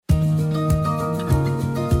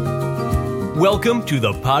Welcome to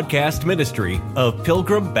the podcast ministry of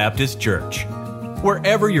Pilgrim Baptist Church.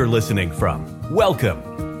 Wherever you're listening from,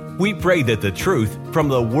 welcome. We pray that the truth from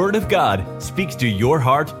the Word of God speaks to your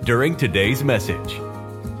heart during today's message.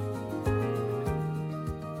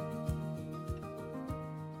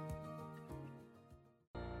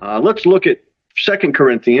 Let's look at 2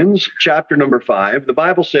 Corinthians chapter number 5. The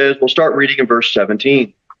Bible says, we'll start reading in verse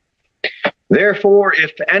 17. Therefore,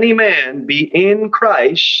 if any man be in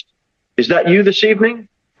Christ, is that you this evening?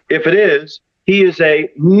 If it is, he is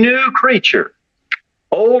a new creature.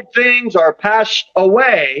 Old things are passed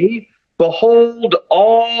away. Behold,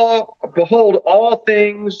 all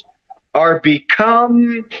things are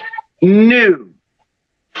become new.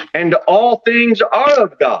 And all things are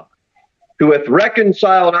of God, who hath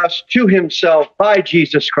reconciled us to himself by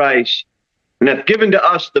Jesus Christ, and hath given to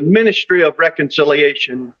us the ministry of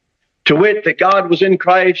reconciliation, to wit, that God was in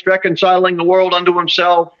Christ, reconciling the world unto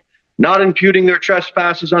himself, not imputing their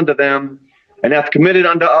trespasses unto them, and hath committed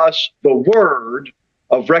unto us the word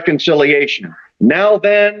of reconciliation. Now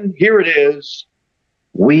then, here it is,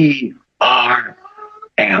 we are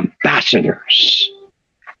ambassadors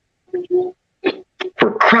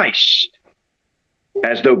for Christ,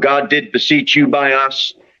 as though God did beseech you by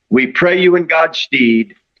us. We pray you in God's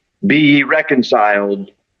stead, be ye reconciled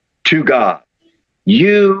to God.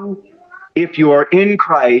 You, if you are in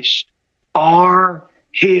Christ, are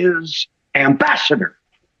his ambassador.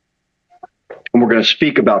 And we're going to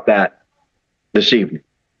speak about that this evening.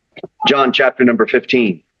 John chapter number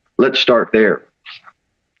 15. Let's start there.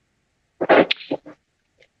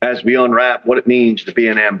 As we unwrap what it means to be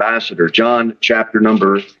an ambassador. John chapter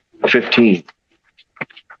number 15.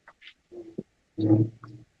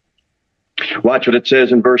 Watch what it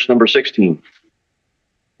says in verse number 16.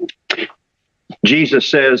 Jesus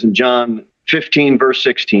says in John 15, verse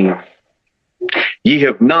 16, ye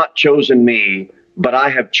have not chosen me, but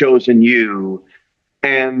I have chosen you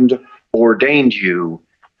and ordained you.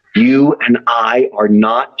 You and I are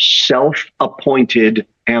not self-appointed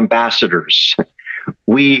ambassadors.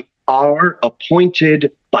 We are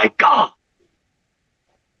appointed by God.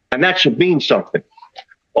 And that should mean something.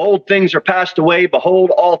 Old things are passed away.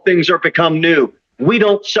 Behold, all things are become new. We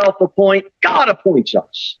don't self-appoint. God appoints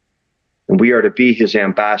us. And we are to be his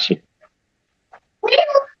ambassador.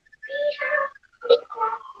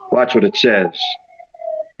 Watch what it says.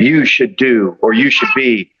 You should do, or you should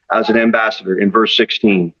be as an ambassador in verse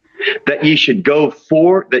 16. That ye should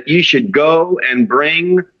go and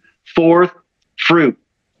bring forth fruit,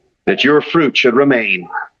 that your fruit should remain.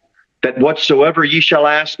 That whatsoever ye shall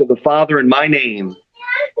ask of the Father in my name,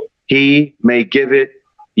 he may give it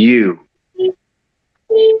you.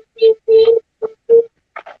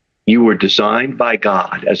 You were designed by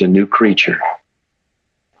God as a new creature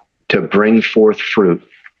to bring forth fruit.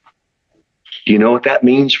 Do you know what that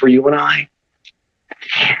means for you and I?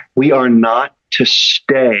 We are not to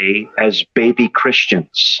stay as baby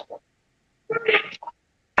Christians.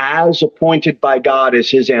 As appointed by God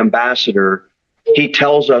as his ambassador, he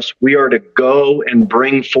tells us we are to go and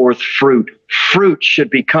bring forth fruit. Fruit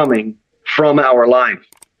should be coming from our life.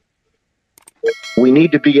 We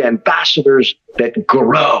need to be ambassadors that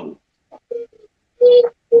grow.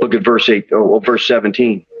 Look at verse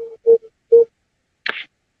 17.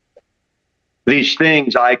 These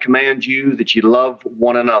things I command you, that you love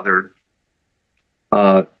one another.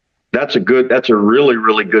 That's a really,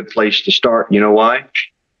 really good place to start. You know why?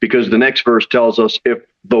 Because the next verse tells us, if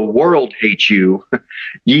the world hates you,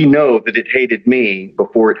 ye know that it hated me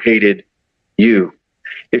before it hated you.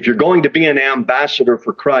 If you're going to be an ambassador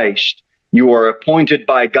for Christ, you are appointed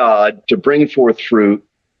by God to bring forth fruit,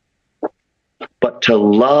 but to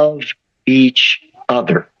love each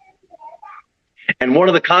other. And one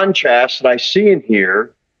of the contrasts that I see in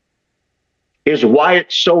here is why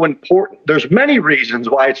it's so important. There's many reasons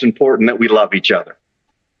why it's important that we love each other.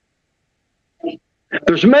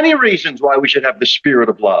 There's many reasons why we should have the spirit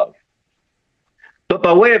of love. But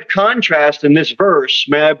by way of contrast in this verse,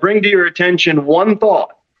 may I bring to your attention one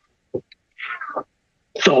thought.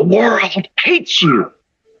 The world hates you.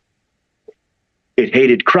 It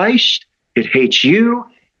hated Christ. It hates you.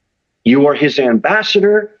 You are his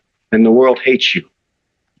ambassador, and the world hates you.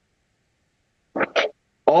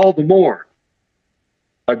 All the more,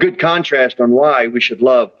 a good contrast on why we should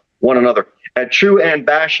love one another. A true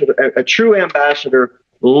ambassador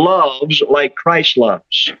loves like Christ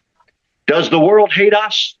loves. Does the world hate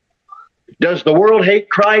us? Does the world hate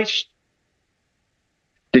Christ?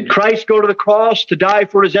 Did Christ go to the cross to die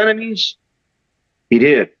for his enemies? He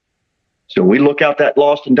did. So we look out that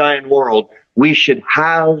lost and dying world, we should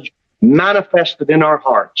have manifested in our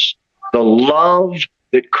hearts the love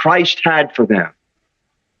that Christ had for them.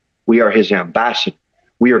 We are his ambassador.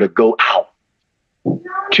 We are to go out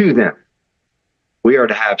to them. We are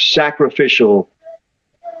to have sacrificial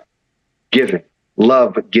giving,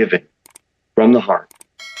 love giving from the heart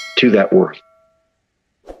to that world.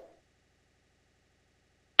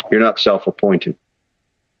 You're not self-appointed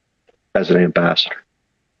as an ambassador.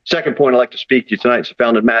 Second point I'd like to speak to you tonight is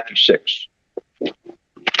found in Matthew 6.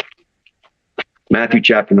 Matthew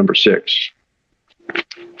chapter number 6.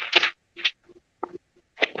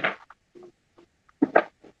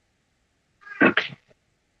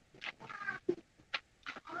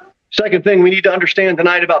 Second thing we need to understand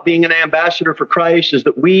tonight about being an ambassador for Christ is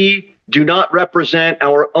that we do not represent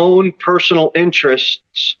our own personal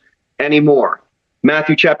interests anymore.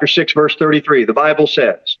 Matthew chapter 6, verse 33, the Bible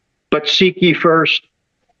says, "But seek ye first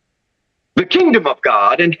the kingdom of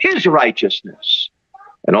God and his righteousness,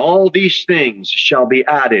 and all these things shall be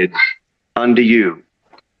added unto you."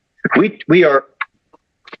 We are,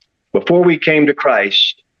 before we came to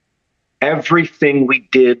Christ, everything we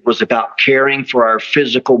did was about caring for our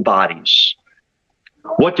physical bodies.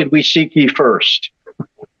 What did we seek ye first?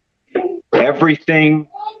 Everything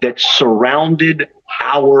that surrounded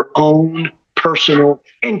our own personal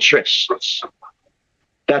interests.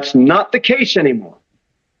 That's not the case anymore.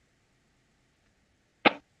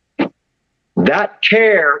 That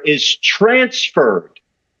care is transferred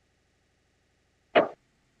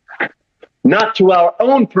not to our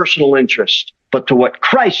own personal interest, but to what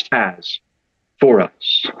Christ has for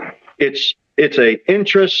us. It's a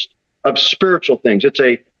interest of spiritual things. It's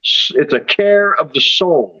a care of the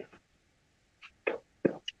soul.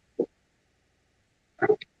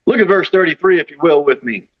 Look at verse 33, if you will, with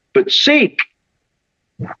me. But seek.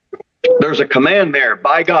 There's a command there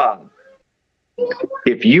by God.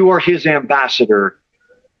 If you are his ambassador,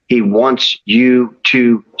 he wants you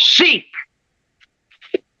to seek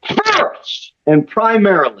first and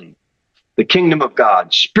primarily the kingdom of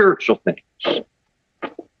God, spiritual things.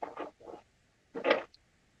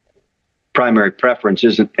 Primary preference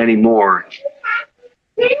isn't anymore.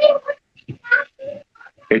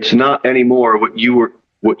 It's not anymore what you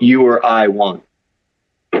or I want.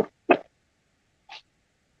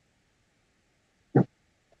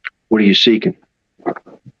 What are you seeking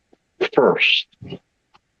first?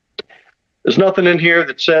 There's nothing in here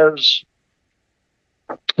that says,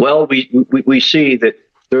 well, we see that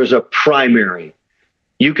there's a primary.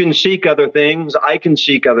 You can seek other things, I can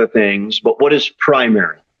seek other things, but what is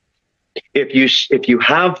primary? If you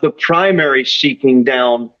have the primary seeking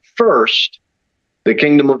down first, the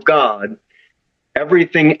kingdom of God,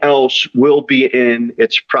 everything else will be in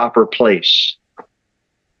its proper place.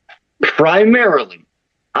 Primarily,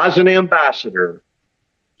 as an ambassador,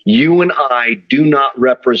 you and I do not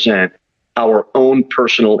represent our own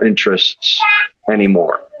personal interests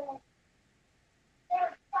anymore.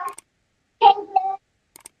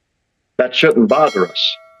 That shouldn't bother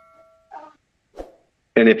us.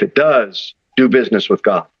 And if it does, do business with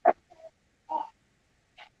God.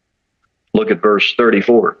 Look at verse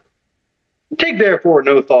 34. Take therefore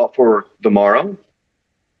no thought for the morrow.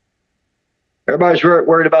 Everybody's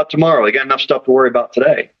worried about tomorrow. They got enough stuff to worry about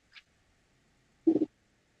today.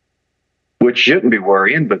 Which shouldn't be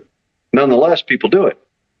worrying, but nonetheless, people do it.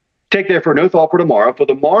 Take therefore no thought for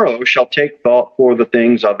the morrow shall take thought for the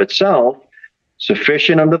things of itself.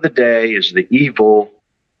 Sufficient unto the day is the evil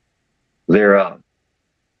thereof.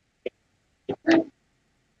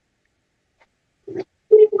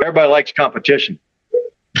 Everybody likes competition.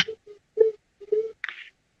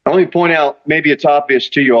 Let me point out, maybe it's obvious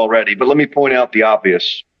to you already, but let me point out the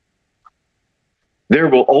obvious. There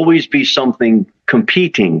will always be something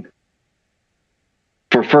competing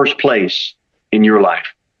for first place in your life.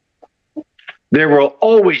 There will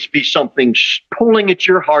always be something pulling at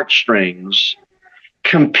your heartstrings,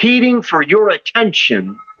 competing for your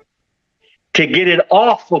attention to get it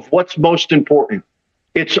off of what's most important.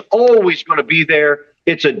 It's always going to be there.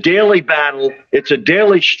 It's a daily battle. It's a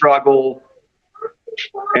daily struggle.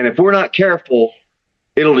 And if we're not careful,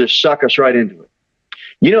 it'll just suck us right into it.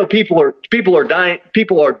 You know, people are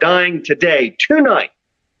dying today, tonight,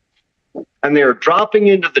 and they're dropping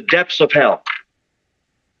into the depths of hell.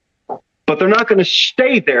 But they're not going to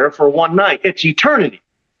stay there for one night. It's eternity.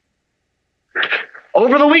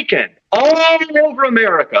 Over the weekend, all over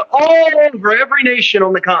America, all over every nation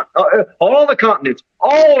on the all the continents,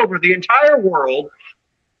 all over the entire world,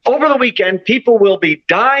 over the weekend, people will be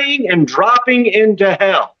dying and dropping into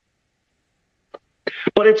hell.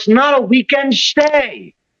 But it's not a weekend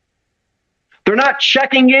stay. They're not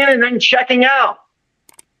checking in and then checking out.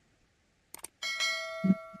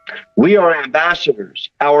 We are ambassadors.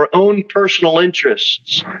 Our own personal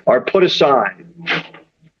interests are put aside.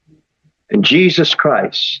 And Jesus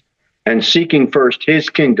Christ and seeking first his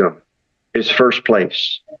kingdom is first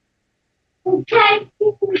place.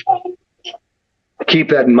 Keep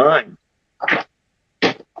that in mind.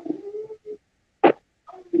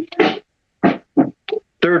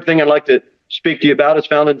 Third thing I'd like to speak to you about is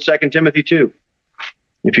found in 2 Timothy 2.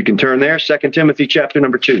 If you can turn there, 2 Timothy chapter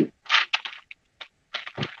number 2.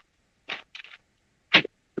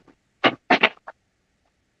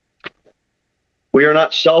 We are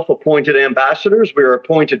not self-appointed ambassadors. We are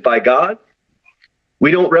appointed by God.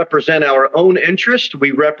 We don't represent our own interest.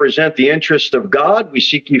 We represent the interest of God. We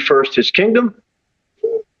seek ye first his kingdom.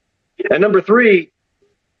 And number 3,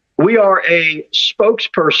 we are a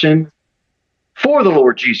spokesperson for the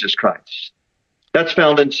Lord Jesus Christ. That's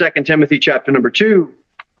found in 2 Timothy chapter number 2,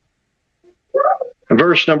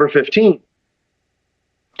 verse number 15.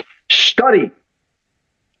 Study.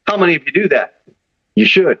 How many of you do that? You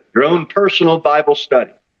should. Your own personal Bible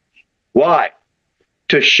study. Why?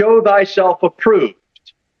 To show thyself approved.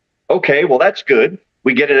 Okay, well, that's good.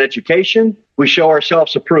 We get an education. We show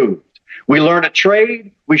ourselves approved. We learn a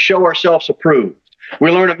trade. We show ourselves approved.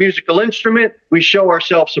 We learn a musical instrument. We show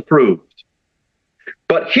ourselves approved.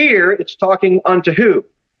 But here it's talking unto who?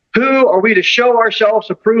 Who are we to show ourselves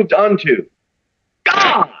approved unto?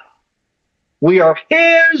 God. We are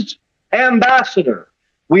his ambassador.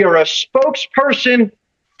 We are a spokesperson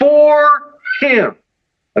for him.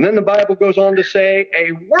 And then the Bible goes on to say,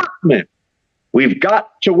 a workman. We've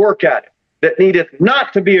got to work at it, that needeth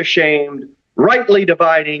not to be ashamed, rightly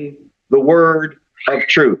dividing the word of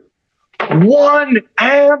truth. One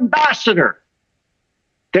ambassador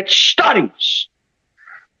that studies.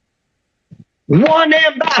 One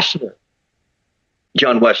ambassador.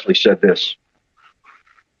 John Wesley said this: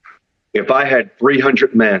 if I had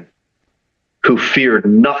 300 men who feared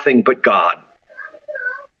nothing but God,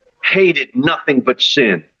 hated nothing but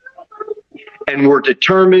sin, and were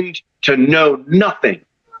determined to know nothing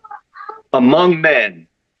among men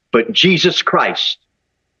but Jesus Christ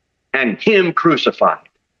and him crucified,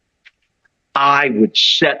 I would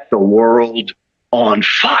set the world on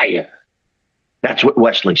fire. That's what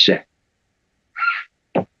Wesley said.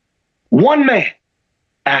 One man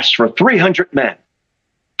asked for 300 men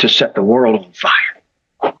to set the world on fire.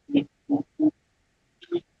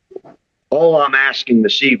 All I'm asking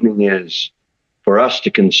this evening is for us to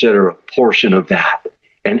consider a portion of that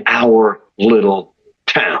in our little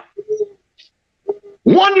town.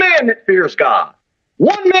 One man that fears God.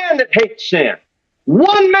 One man that hates sin.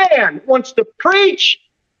 One man wants to preach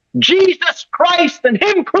Jesus Christ and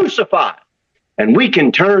him crucified. And we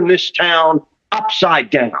can turn this town upside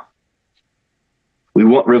down. We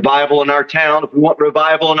want revival in our town. If we want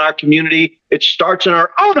revival in our community, it starts in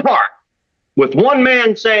our own heart. With one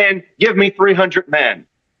man saying, give me 300 men.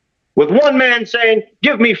 With one man saying,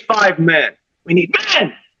 give me 5 men. We need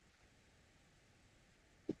men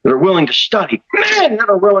that are willing to study. Men that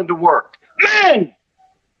are willing to work. Men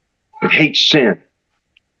that hate sin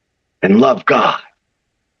and love God.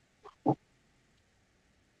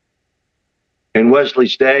 In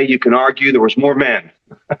Wesley's day, you can argue there was more men.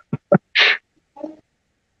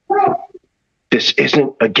 This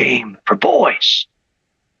isn't a game for boys.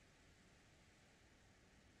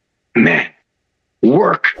 Men.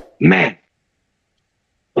 Work men.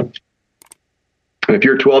 And if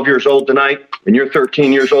you're 12 years old tonight, and you're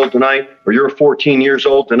 13 years old tonight, or you're 14 years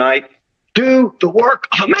old tonight, do the work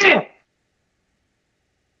of a man.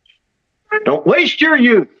 Don't waste your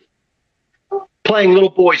youth playing little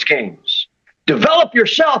boys' games. Develop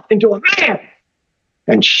yourself into a man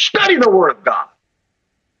and study the Word of God.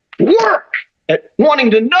 Work at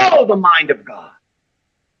wanting to know the mind of God.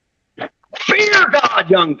 Fear God,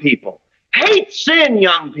 young people. Hate sin,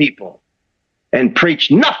 young people. And preach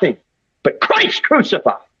nothing but Christ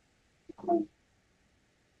crucified.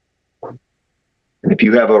 And if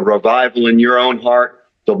you have a revival in your own heart,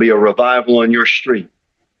 there'll be a revival on your street.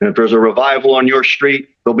 And if there's a revival on your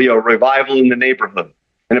street, there'll be a revival in the neighborhood.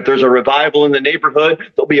 And if there's a revival in the neighborhood,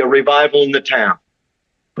 there'll be a revival in the town.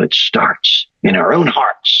 But it starts in our own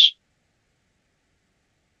hearts.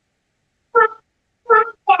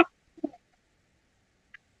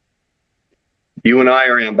 You and I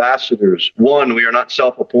are ambassadors. 1, we are not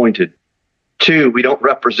self-appointed. 2, we don't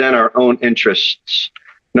represent our own interests.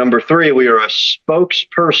 Number 3, we are a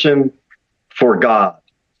spokesperson for God.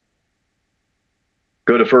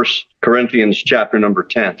 Go to 1 Corinthians chapter number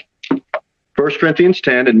 10. 1 Corinthians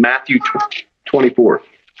 10 and Matthew 24.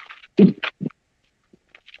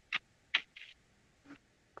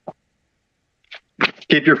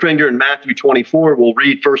 Keep your finger in Matthew 24. We'll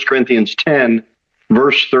read 1 Corinthians 10,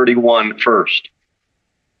 verse 31 first.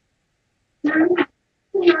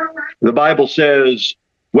 The Bible says,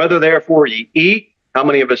 whether therefore ye eat, how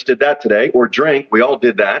many of us did that today? Or drink, we all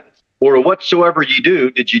did that. Or whatsoever ye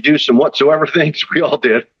do, did you do some whatsoever things? We all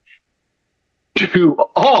did. Do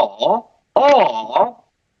all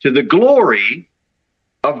to the glory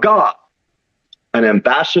of God. An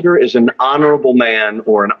ambassador is an honorable man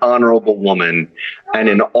or an honorable woman. And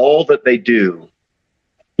in all that they do,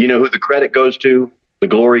 you know who the credit goes to, the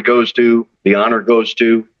glory goes to, the honor goes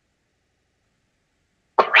to?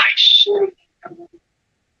 Christ.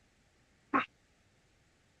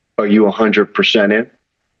 Are you 100% in?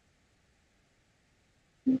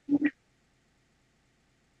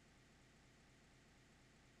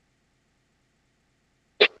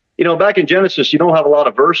 You know, back in Genesis, you don't have a lot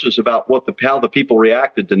of verses about how the people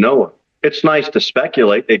reacted to Noah. It's nice to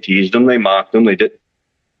speculate. They teased him, they mocked him, they did.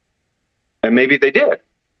 And maybe they did.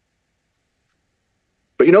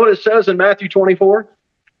 But you know what it says in Matthew 24?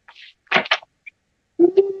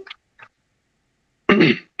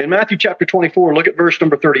 In Matthew chapter 24, look at verse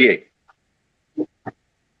number 38.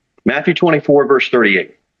 Matthew 24, verse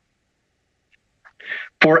 38.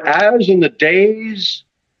 For as in the days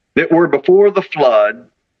that were before the flood,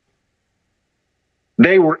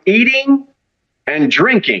 they were eating and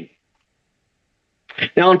drinking.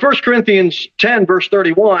 Now in 1 Corinthians 10, verse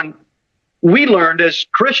 31, we learned as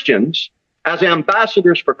Christians, as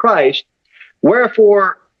ambassadors for Christ,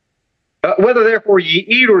 whether therefore ye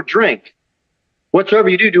eat or drink, whatsoever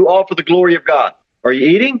you do, do all for the glory of God. Are you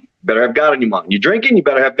eating? You better have God in your mind. You drinking? You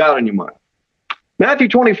better have God in your mind. Matthew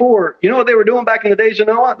 24, you know what they were doing back in the days of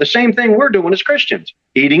Noah? The same thing we're doing as Christians,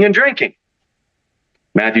 eating and drinking.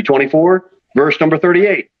 Matthew 24, verse number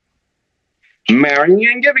 38. Marrying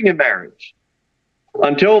and giving in marriage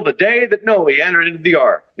until the day that Noah entered into the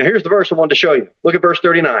ark. Now here's the verse I wanted to show you. Look at verse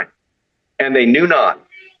 39. And they knew not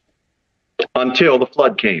until the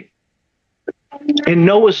flood came. In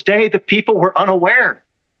Noah's day, the people were unaware.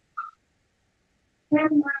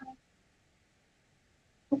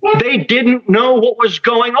 They didn't know what was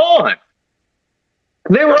going on.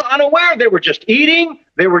 They were unaware. They were just eating.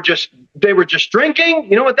 They were just drinking.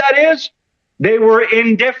 You know what that is? They were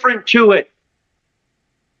indifferent to it.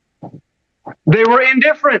 They were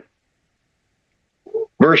indifferent.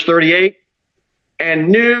 Verse 38, and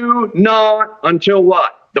knew not until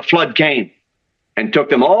what? The flood came and took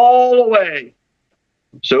them all away.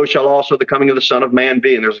 So shall also the coming of the Son of Man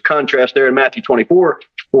be. And there's a contrast there in Matthew 24,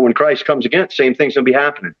 where when Christ comes again, same thing's going to be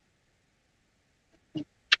happening.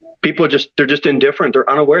 People they're just indifferent. They're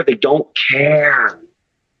unaware. They don't care.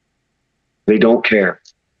 They don't care.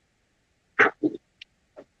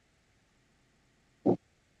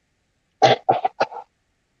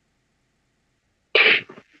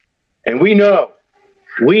 And we know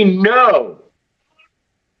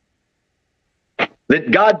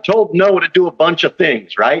that God told Noah to do a bunch of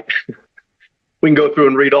things, right? We can go through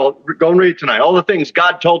and go and read tonight. All the things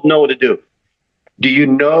God told Noah to do. Do you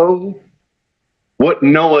know what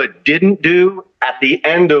Noah didn't do at the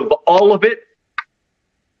end of all of it?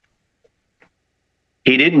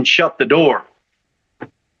 He didn't shut the door.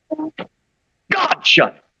 God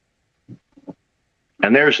shut it.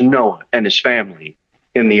 And there's Noah and his family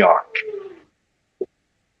in the ark.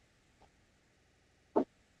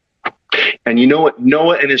 And you know what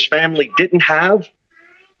Noah and his family didn't have?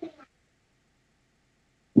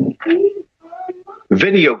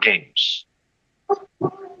 Video games.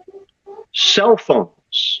 Cell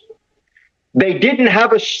phones. They didn't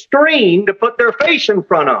have a screen to put their face in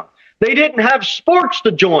front of. They didn't have sports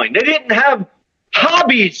to join. They didn't have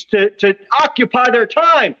hobbies to occupy their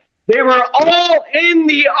time. They were all in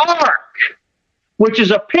the ark, which is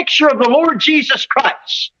a picture of the Lord Jesus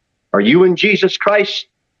Christ. Are you in Jesus Christ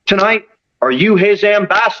tonight? Are you his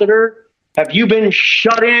ambassador? Have you been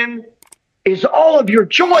shut in? Is all of your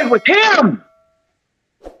joy with him?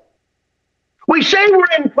 We say we're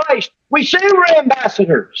in Christ. We say we're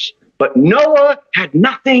ambassadors. But Noah had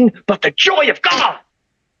nothing but the joy of God.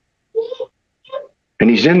 And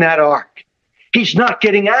he's in that ark. He's not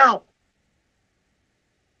getting out.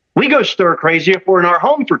 We go stir crazy if we're in our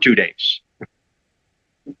home for 2 days.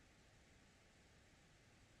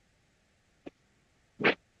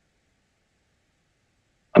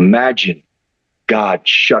 Imagine God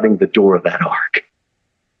shutting the door of that ark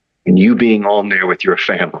and you being on there with your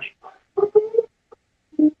family.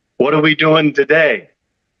 What are we doing today?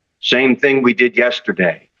 Same thing we did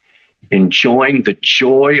yesterday. Enjoying the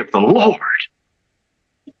joy of the Lord.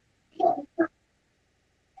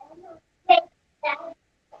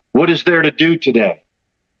 What is there to do today?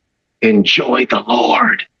 enjoy the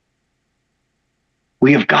Lord.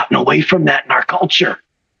 We have gotten away from that in our culture.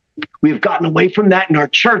 We have gotten away from that in our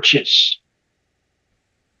churches.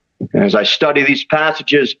 And as I study these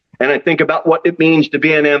passages and I think about what it means to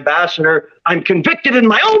be an ambassador, I'm convicted in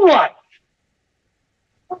my own life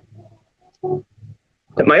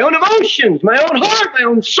that my own emotions, my own heart, my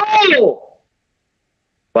own soul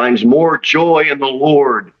finds more joy in the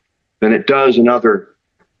Lord than it does in other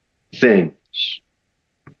things.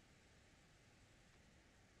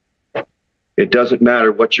 It doesn't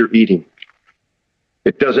matter what you're eating.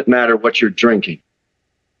 It doesn't matter what you're drinking.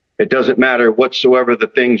 It doesn't matter whatsoever the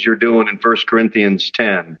things you're doing in 1 Corinthians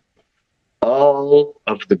 10. All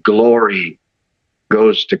of the glory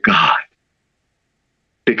goes to God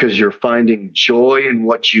because you're finding joy in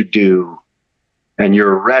what you do and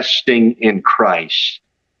you're resting in Christ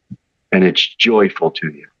and it's joyful to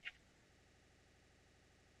you.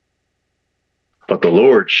 But the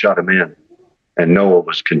Lord shut him in and Noah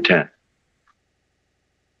was content.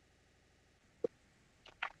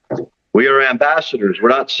 We are ambassadors. We're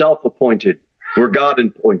not self-appointed. We're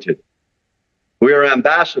God-appointed. We are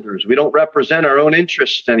ambassadors. We don't represent our own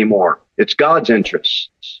interests anymore. It's God's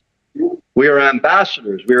interests. We are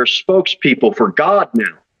ambassadors. We are spokespeople for God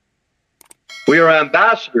now. We are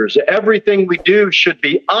ambassadors. Everything we do should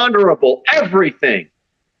be honorable. Everything.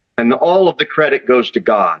 And all of the credit goes to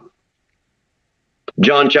God.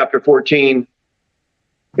 John chapter 14.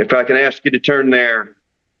 If I can ask you to turn there.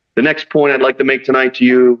 The next point I'd like to make tonight to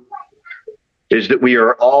you is that we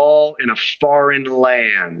are all in a foreign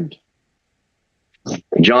land.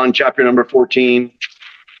 John chapter number 14.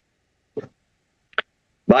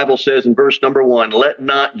 Bible says in verse number 1, let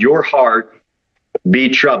not your heart be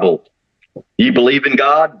troubled. Ye believe in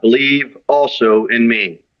God, believe also in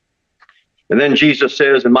me. And then Jesus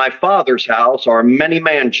says, in my Father's house are many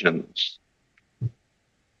mansions.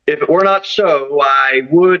 If it were not so, I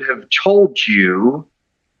would have told you,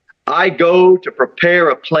 I go to prepare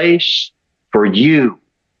a place for you.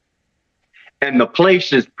 And the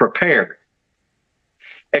place is prepared.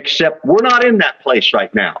 Except we're not in that place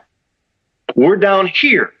right now. We're down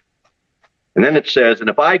here. And then it says, and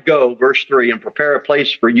if I go, verse 3, and prepare a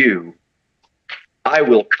place for you, I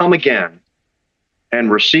will come again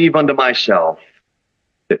and receive unto myself,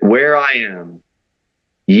 that where I am,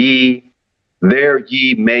 there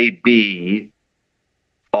ye may be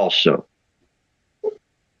also.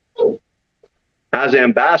 As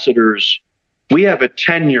ambassadors, we have a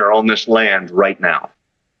tenure on this land right now.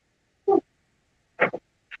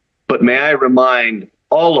 But may I remind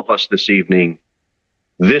all of us this evening,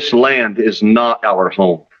 this land is not our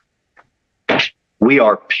home. We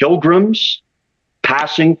are pilgrims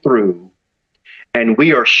passing through, and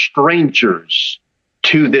we are strangers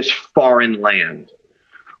to this foreign land.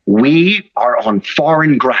 We are on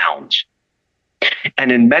foreign ground.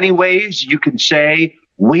 And in many ways, you can say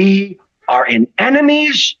we are in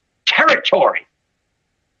enemy's territory.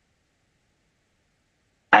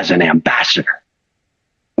 As an ambassador,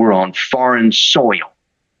 we're on foreign soil.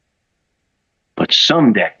 But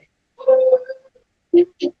someday,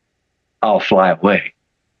 I'll fly away.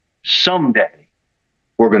 Someday,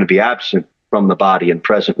 we're going to be absent from the body and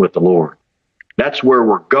present with the Lord. That's where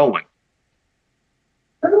we're going.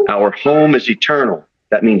 Our home is eternal.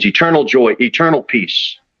 That means eternal joy, eternal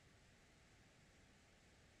peace.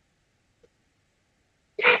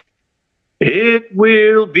 It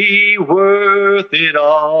will be worth it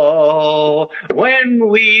all when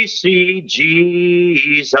we see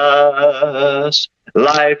Jesus.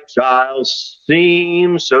 Life trials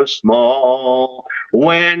seem so small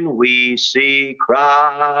when we see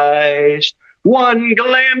Christ. One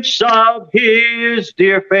glimpse of his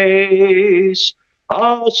dear face,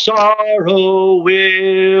 all sorrow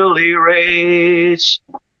will erase.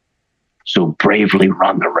 So bravely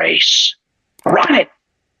run the race. Run it!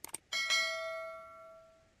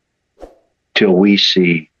 Till we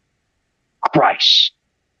see Christ.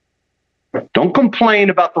 Don't complain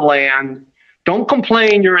about the land. Don't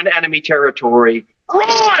complain you're in enemy territory.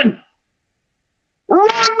 Run! Run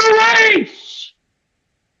the race!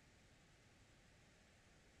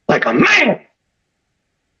 Like a man.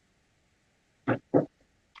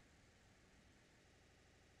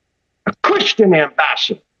 A Christian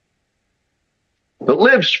ambassador that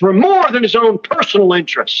lives for more than his own personal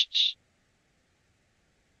interests.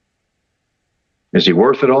 Is he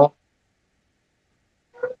worth it all?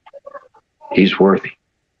 He's worthy.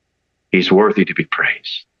 He's worthy to be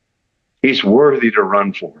praised. He's worthy to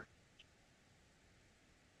run for.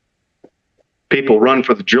 People run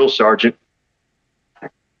for the drill sergeant.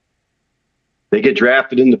 They get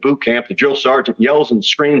drafted into boot camp. The drill sergeant yells and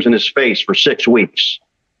screams in his face for 6 weeks.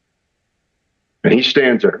 And he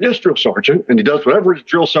stands there, yes, drill sergeant, and he does whatever his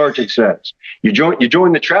drill sergeant says. You join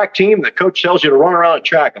the track team, the coach tells you to run around a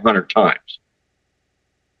track 100 times.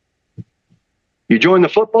 You join the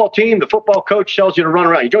football team, the football coach tells you to run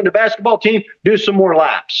around. You join the basketball team, do some more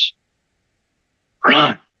laps.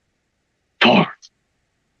 Run for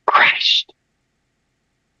Christ.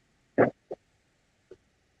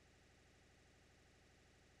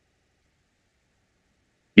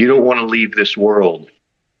 You don't want to leave this world.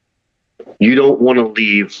 You don't want to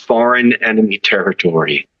leave foreign enemy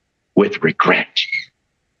territory with regret.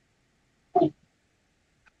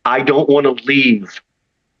 I don't want to leave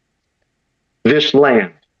this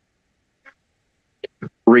land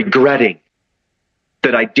regretting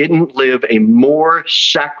that I didn't live a more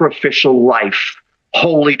sacrificial life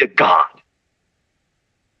holy to God.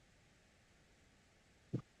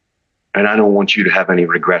 And I don't want you to have any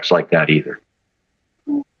regrets like that either.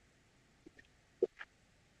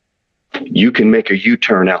 You can make a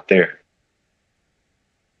U-turn out there.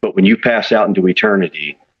 But when you pass out into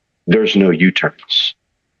eternity, there's no U-turns.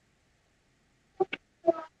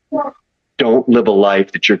 Don't live a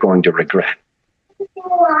life that you're going to regret.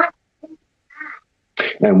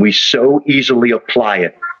 And we so easily apply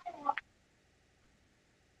it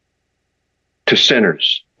to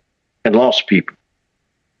sinners and lost people.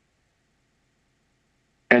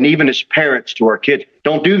 And even as parents to our kids,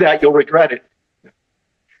 don't do that, you'll regret it.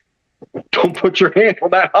 Don't put your hand on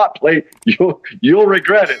that hot plate. You'll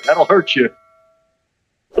regret it. That'll hurt you.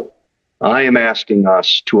 I am asking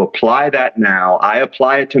us to apply that now. I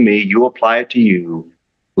apply it to me. You apply it to you.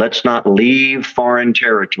 Let's not leave foreign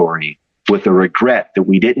territory with the regret that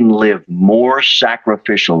we didn't live more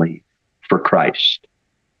sacrificially for Christ.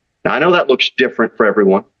 Now, I know that looks different for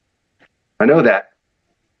everyone. I know that.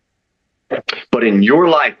 But in your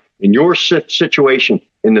life, in your situation,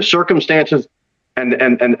 in the circumstances, and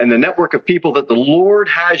the network of people that the Lord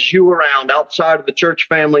has you around outside of the church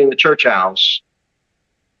family and the church house,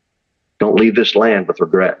 don't leave this land with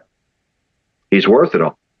regret. He's worth it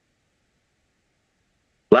all.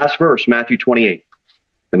 Last verse, Matthew 28,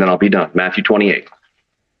 and then I'll be done. Matthew 28.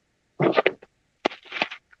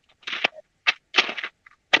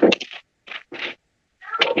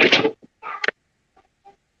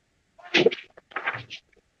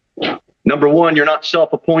 Number one, you're not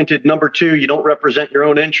self-appointed. Number two, you don't represent your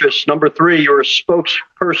own interests. Number three, you're a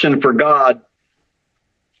spokesperson for God.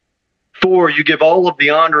 4, you give all of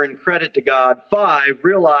the honor and credit to God. 5,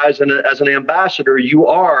 realize as an ambassador, you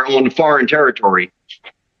are on foreign territory.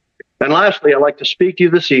 And lastly, I'd like to speak to you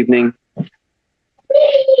this evening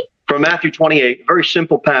from Matthew 28, a very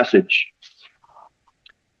simple passage.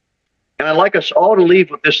 And I'd like us all to leave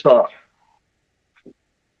with this thought.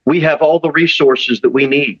 We have all the resources that we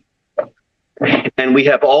need. And we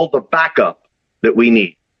have all the backup that we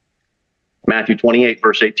need. Matthew 28,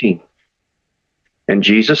 verse 18. And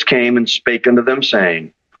Jesus came and spake unto them,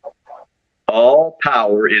 saying, all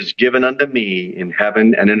power is given unto me in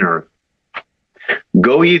heaven and in earth.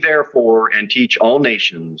 Go ye therefore and teach all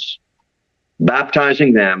nations,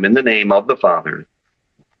 baptizing them in the name of the Father,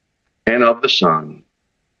 and of the Son,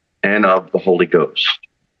 and of the Holy Ghost,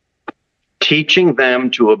 teaching them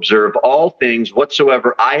to observe all things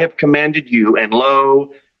whatsoever I have commanded you, and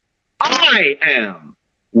lo, I am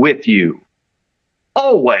with you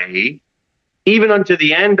always, even unto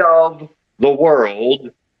the end of the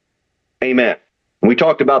world. Amen. We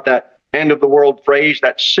talked about that end of the world phrase,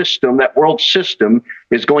 that system, that world system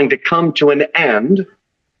is going to come to an end.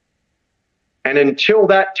 And until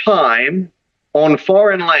that time, on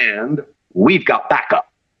foreign land, we've got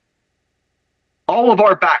backup. All of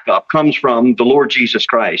our backup comes from the Lord Jesus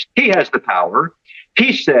Christ. He has the power.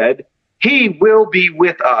 He said he will be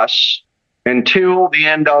with us until the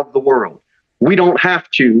end of the world. We don't have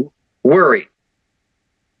to worry.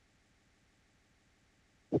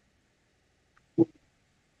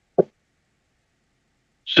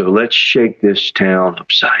 So let's shake this town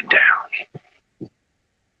upside down.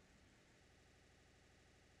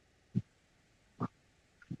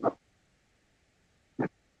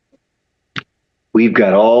 We've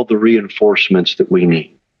got all the reinforcements that we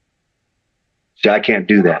need. See, I can't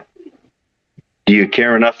do that. Do you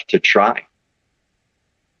care enough to try?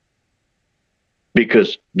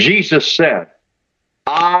 Because Jesus said,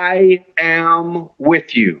 I am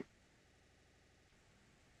with you.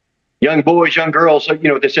 Young boys, young girls,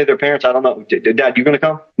 they say to their parents, I don't know, Dad, you going to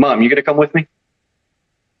come? Mom, you going to come with me?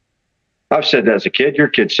 I've said that as a kid. Your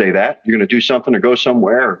kids say that. You're going to do something or go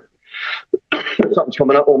somewhere. Or something's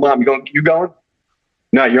coming up. Oh, Mom, you going?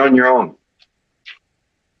 No, you're on your own.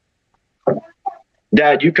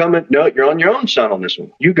 Dad, you coming? No, you're on your own, son, on this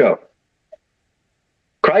one. You go.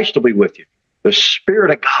 Christ will be with you. The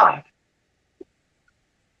Spirit of God.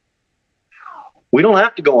 We don't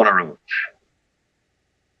have to go on our own.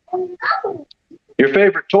 Your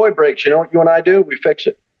favorite toy breaks, you know what you and I do? We fix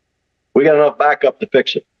it. We got enough backup to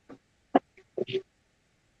fix it.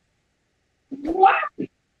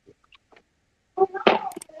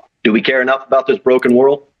 Do we care enough about this broken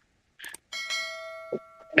world?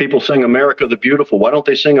 People sing America the Beautiful. Why don't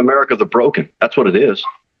they sing America the Broken? That's what it is.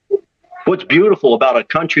 What's beautiful about a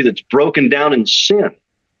country that's broken down in sin?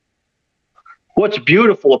 What's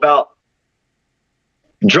beautiful about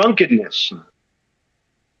drunkenness,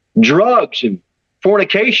 drugs, and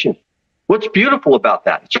fornication? What's beautiful about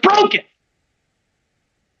that? It's broken.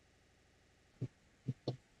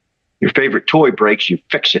 Your favorite toy breaks, you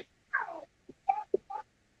fix it.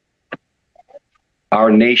 Our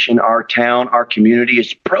nation, our town, our community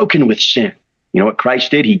is broken with sin. You know what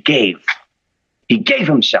Christ did? He gave. He gave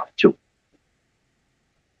himself to it.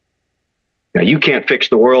 Now, you can't fix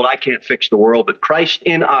the world. I can't fix the world. But Christ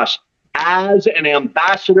in us, as an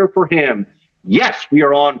ambassador for him, yes, we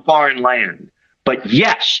are on foreign land. But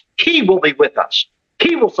yes, he will be with us.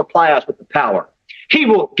 He will supply us with the power. He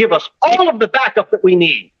will give us all of the backup that we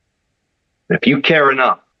need. If you care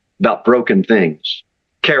enough about broken things,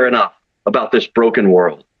 care enough about this broken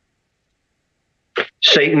world.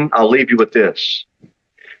 Satan, I'll leave you with this.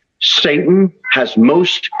 Satan has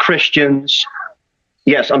most Christians,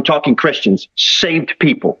 yes, I'm talking Christians, saved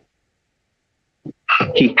people.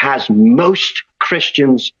 He has most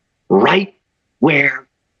Christians right where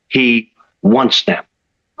he wants them.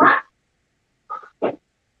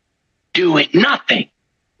 Doing nothing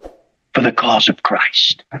for the cause of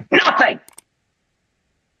Christ. Nothing.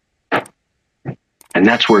 And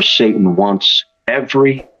that's where Satan wants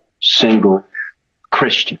every single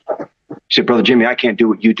Christian. You say, Brother Jimmy, I can't do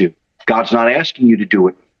what you do. God's not asking you to do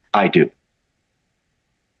what I do.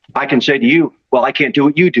 I can say to you, well, I can't do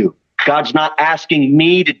what you do. God's not asking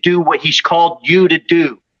me to do what he's called you to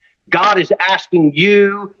do. God is asking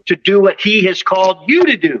you to do what he has called you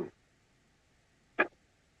to do.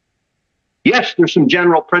 Yes, there's some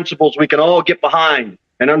general principles we can all get behind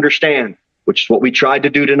and understand, which is what we tried to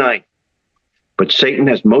do tonight. But Satan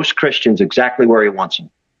has most Christians exactly where he wants them.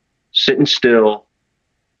 Sitting still,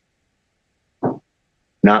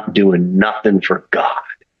 not doing nothing for God.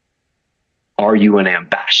 Are you an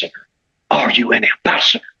ambassador? Are you an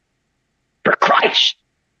ambassador for Christ?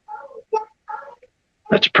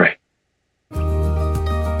 Let's pray.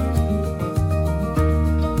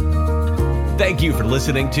 Thank you for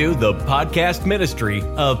listening to the podcast ministry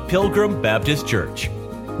of Pilgrim Baptist Church.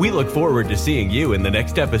 We look forward to seeing you in the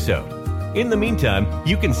next episode. In the meantime,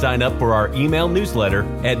 you can sign up for our email newsletter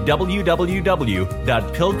at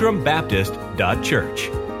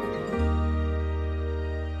www.pilgrimbaptist.church.